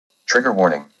Trigger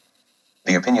warning.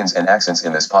 The opinions and accents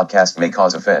in this podcast may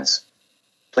cause offense.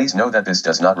 Please know that this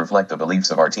does not reflect the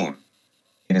beliefs of our team.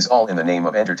 It is all in the name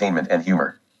of entertainment and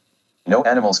humor. No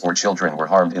animals or children were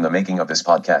harmed in the making of this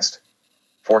podcast.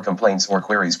 For complaints or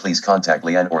queries, please contact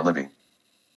Leanne or Libby.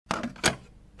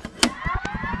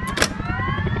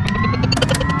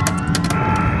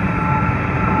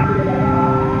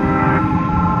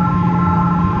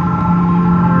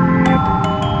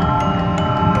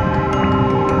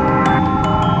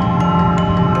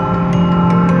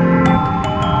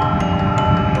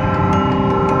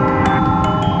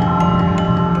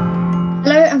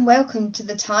 Welcome to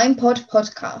the Time Pod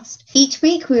podcast. Each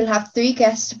week we will have 3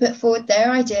 guests to put forward their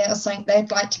idea or something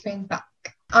they'd like to bring back.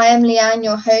 I am Leanne,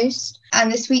 your host,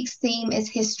 and this week's theme is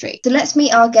history. So let's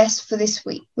meet our guests for this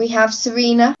week. We have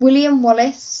Serena, William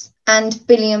Wallace, and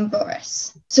Billy and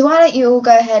Boris. So why don't you all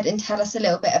go ahead and tell us a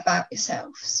little bit about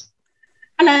yourselves?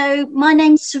 Hello, my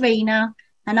name's Serena,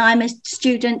 and I'm a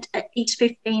student at East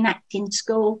 15 Acting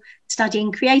School,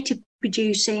 studying creative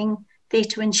producing,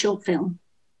 theatre and short film.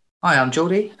 Hi, I'm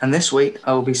Jodie, and this week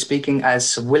I will be speaking as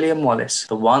Sir William Wallace,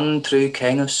 the one true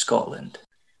King of Scotland.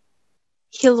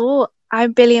 Hello,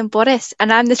 I'm Billy and Boris,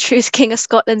 and I'm the true King of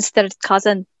Scotland's third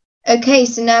cousin. Okay,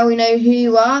 so now we know who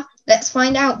you are. Let's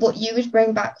find out what you would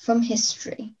bring back from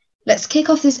history. Let's kick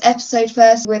off this episode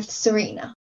first with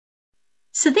Serena.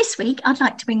 So this week I'd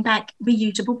like to bring back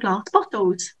reusable glass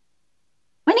bottles.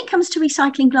 When it comes to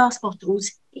recycling glass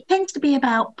bottles, it tends to be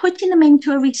about putting them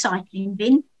into a recycling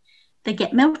bin. They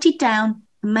get melted down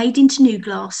and made into new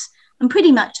glass and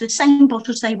pretty much the same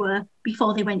bottles they were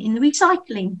before they went in the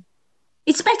recycling.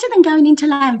 It's better than going into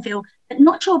landfill, but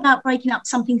not sure about breaking up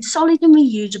something solid and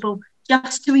reusable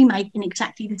just to remake in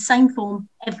exactly the same form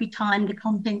every time the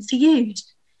contents are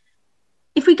used.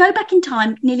 If we go back in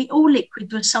time, nearly all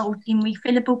liquids were sold in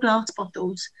refillable glass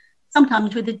bottles,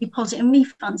 sometimes with a deposit and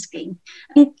refund scheme.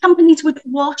 And companies would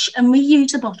wash and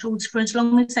reuse the bottles for as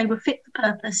long as they were fit for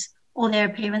purpose or their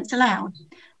appearance allowed.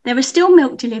 There are still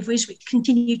milk deliveries which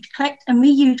continue to collect and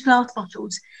reuse glass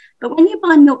bottles, but when you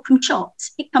buy milk from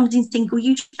shops, it comes in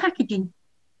single-use packaging.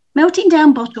 Melting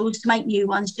down bottles to make new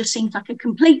ones just seems like a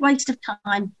complete waste of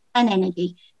time and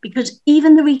energy, because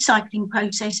even the recycling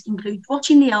process includes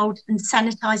washing the old and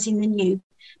sanitising the new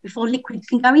before liquids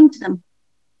can go into them.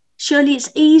 Surely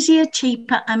it's easier,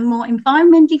 cheaper and more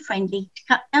environmentally friendly to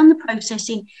cut down the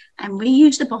processing and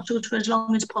reuse the bottles for as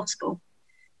long as possible.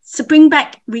 So bring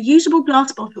back reusable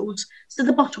glass bottles, so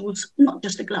the bottles, not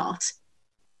just the glass,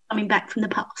 coming back from the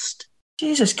past.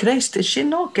 Jesus Christ, did she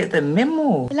not get the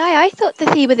memo? Well, I thought the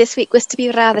theme of this week was to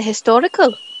be rather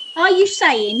historical. Are you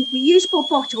saying reusable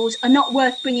bottles are not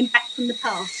worth bringing back from the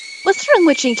past? What's wrong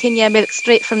with drinking your milk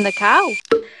straight from the cow?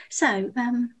 So,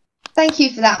 Thank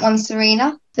you for that one,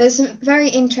 Serena. There's some very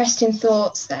interesting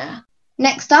thoughts there.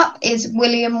 Next up is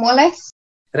William Wallace.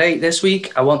 Right, this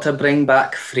week I want to bring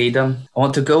back freedom. I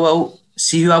want to go out,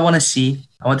 see who I want to see.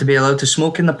 I want to be allowed to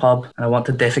smoke in the pub, and I want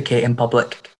to defecate in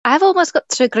public. I've almost got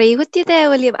to agree with you there,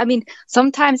 William. I mean,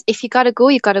 sometimes if you gotta go,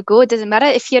 you gotta go. It doesn't matter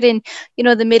if you're in,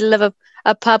 the middle of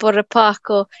a pub or a park,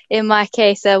 or in my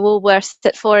case, a Woolworths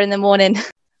at 4 a.m.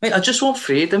 Mate, I just want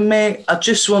freedom, mate. I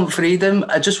just want freedom.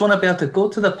 I just want to be able to go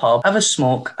to the pub, have a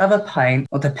smoke, have a pint,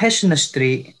 or to piss in the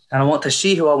street, and I want to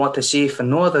see who I want to see for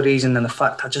no other reason than the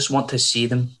fact I just want to see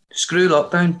them. Screw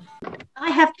lockdown.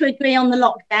 I have to agree on the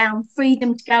lockdown.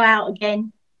 Freedom to go out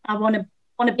again. I want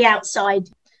to be outside.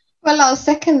 Well, I'll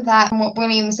second that and what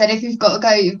William said. If you've got to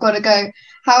go, you've got to go.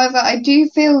 However, I do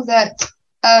feel that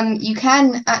you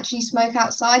can actually smoke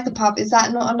outside the pub. Is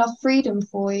that not enough freedom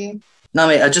for you? No,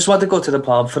 mate, I just want to go to the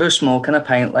pub for a smoke and a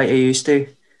pint like I used to.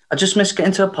 I just miss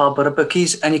getting to a pub or a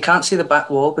bookies and you can't see the back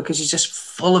wall because it's just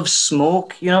full of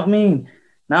smoke, you know what I mean?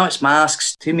 Now it's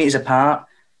masks, 2 metres apart.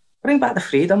 Bring back the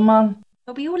freedom, man.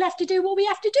 But we all have to do what we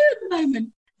have to do at the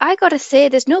moment. I gotta say,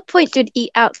 there's no point doing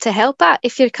eat out to help out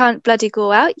if you can't bloody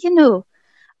go out,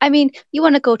 I mean, you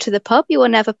want to go to the pub, you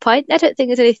want to have a pint. I don't think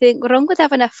there's anything wrong with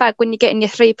having a fag when you're getting your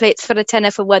 3 plates for a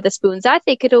tenner for Wetherspoons. I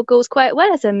think it all goes quite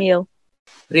well as a meal.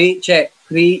 Preach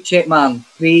it, man,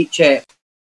 preach it.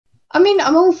 I mean,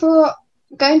 I'm all for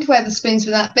going to Wetherspoons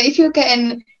for that, but if you're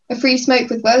getting a free smoke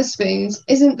with Wetherspoons,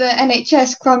 isn't the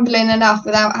NHS crumbling enough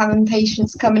without having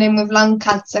patients coming in with lung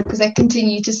cancer because they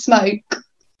continue to smoke?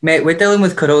 Mate, we're dealing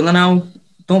with corona now.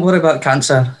 Don't worry about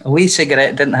cancer. A wee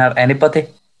cigarette didn't hurt anybody.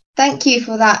 Thank you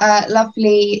for that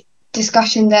lovely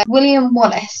discussion there, William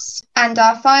Wallace. And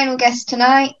our final guest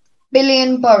tonight, Billy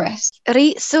and Boris.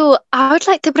 Right, so I would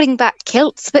like to bring back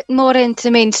kilts, but more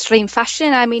into mainstream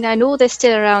fashion. I mean, I know they're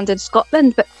still around in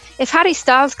Scotland, but if Harry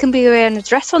Styles can be wearing a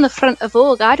dress on the front of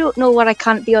Vogue, I don't know why I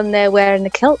can't be on there wearing a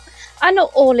kilt. And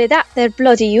not only that, they're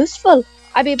bloody useful.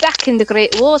 I mean, back in the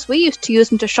Great Wars, we used to use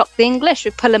them to shock the English.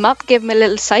 We'd pull them up, give them a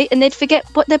little sight, and they'd forget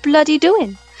what they're bloody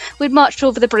doing. We'd march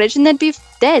over the bridge and they'd be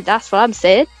dead, that's what I'm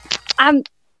saying.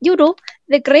 You know,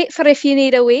 they're great for if you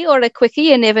need a wee or a quickie.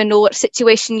 You never know what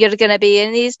situation you're going to be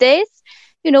in these days.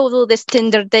 You know, with all this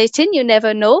Tinder dating, you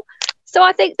never know. So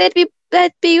I think they'd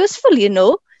be useful, you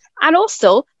know. And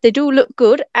also, they do look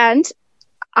good. And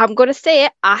I'm going to say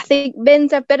it, I think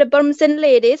men's have better bums than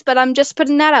ladies, but I'm just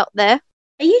putting that out there.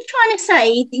 Are you trying to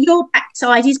say that your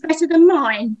backside is better than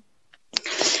mine?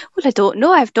 Well, I don't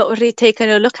know. I've not really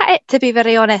taken a look at it, to be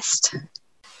very honest.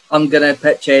 I'm going to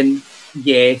pitch in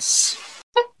yes.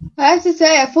 I have to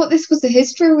say, I thought this was a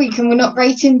history week and we're not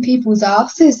rating people's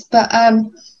asses, but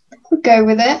we'll go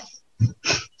with it.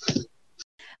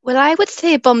 Well, I would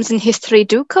say bums and history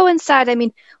do coincide. I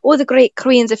mean, all the great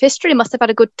queens of history must have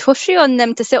had a good tushy on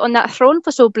them to sit on that throne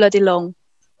for so bloody long.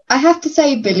 I have to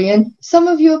say, Billion, some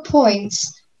of your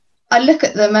points, I look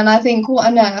at them and I think, what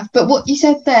on earth? But what you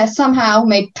said there somehow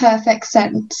made perfect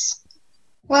sense.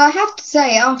 Well, I have to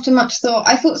say, after much thought,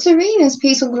 I thought Serena's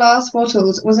piece on glass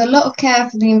bottles was a lot of care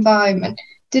for the environment.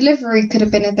 Delivery could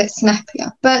have been a bit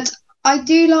snappier. But I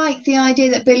do like the idea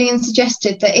that Billion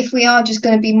suggested that if we are just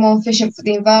going to be more efficient for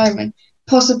the environment,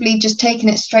 possibly just taking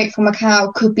it straight from a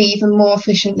cow could be even more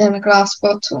efficient than a glass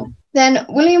bottle. Then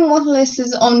William Wallace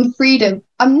is on freedom.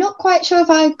 I'm not quite sure if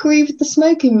I agree with the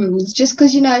smoking rules, just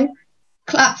because, you know,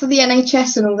 clap for the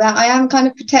NHS and all that. I am kind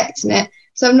of protecting it.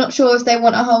 So I'm not sure if they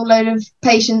want a whole load of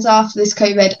patients after this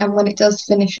COVID and when it does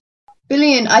finish.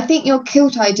 Billion, I think your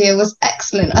kilt idea was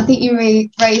excellent. I think you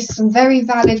raised some very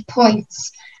valid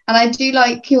points. And I do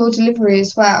like your delivery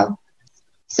as well.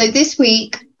 So this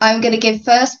week, I'm going to give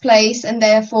first place and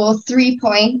therefore 3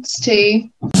 points to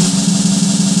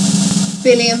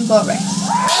Billion Boris.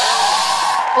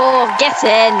 Oh, get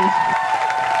in.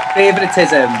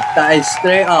 Favouritism. That is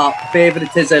straight up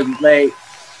favouritism. Like,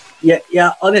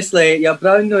 yeah, honestly, you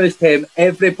brown-nosed him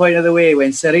every point of the way.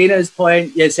 When Serena's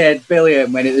point, you said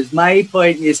Billion. When it was my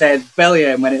point, you said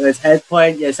Billion. When it was his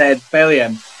point, you said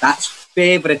Billion. That's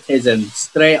favouritism,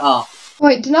 straight up.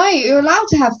 Wait, deny it. You're allowed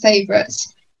to have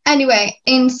favourites. Anyway,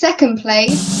 in second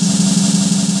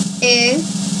place is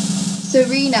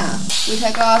Serena with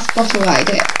her glass bottle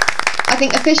idea. I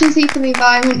think efficiency for the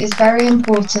environment is very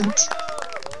important.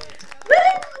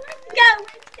 Let's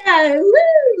go.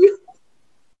 Woo!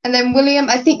 And then William,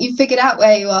 I think you figured out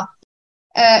where you are.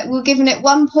 We're giving it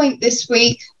 1 point this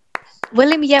week.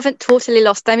 William, you haven't totally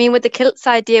lost. I mean, with the kilts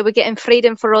idea, we're getting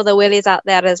freedom for other Willies out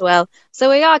there as well. So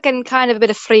we are getting kind of a bit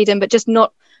of freedom, but just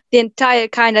not the entire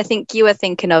kind I think you were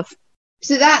thinking of.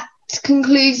 So that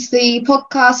concludes the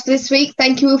podcast for this week.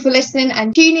 Thank you all for listening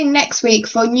and tune in next week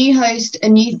for a new host, a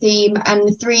new theme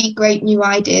and 3 great new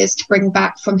ideas to bring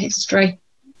back from history.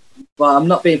 Well, I'm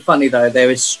not being funny though. There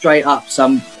is straight up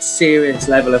some serious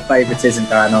level of favouritism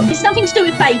going on. It's nothing to do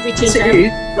with favouritism. It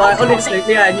is. Like, honestly,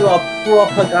 Leanne, you are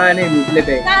proper going in with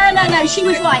Libby. No, she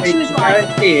was right. She was right.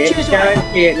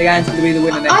 Guarantee it, Leanne's going to be the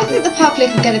winner next I think the public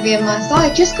are going to be on my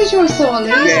side just because you're a sore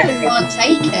loser and can't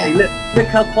take it. Look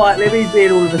how quiet Libby's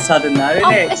being all of a sudden now,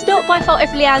 isn't it? It's not my fault if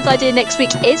Leanne's idea next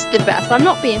week is the best. I'm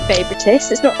not being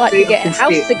favouriteist. It's not like we're getting a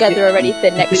house together or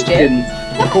anything next year.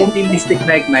 Call me Mystic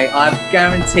Meg, mate. I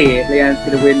guarantee it, Leanne's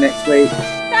going to win next week.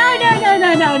 No.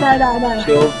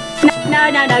 Sure. No.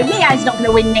 Leanne's not going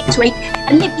to win next week.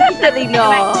 And Libby Definitely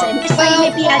not. Well,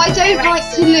 I don't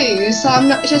like to lose, so I'm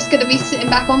not just going to be sitting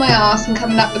back on my arse and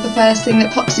coming up with the first thing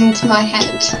that pops into my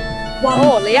head.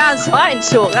 Oh, Leanne's fine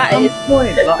talk, that is.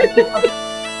 Point.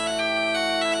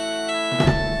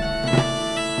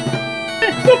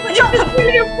 It's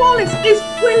William Wallace. It's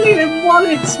William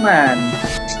Wallace, man.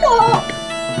 Stop.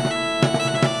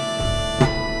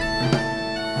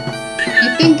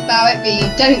 You think about it, but you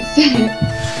don't say it.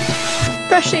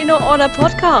 Especially not on a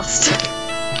podcast.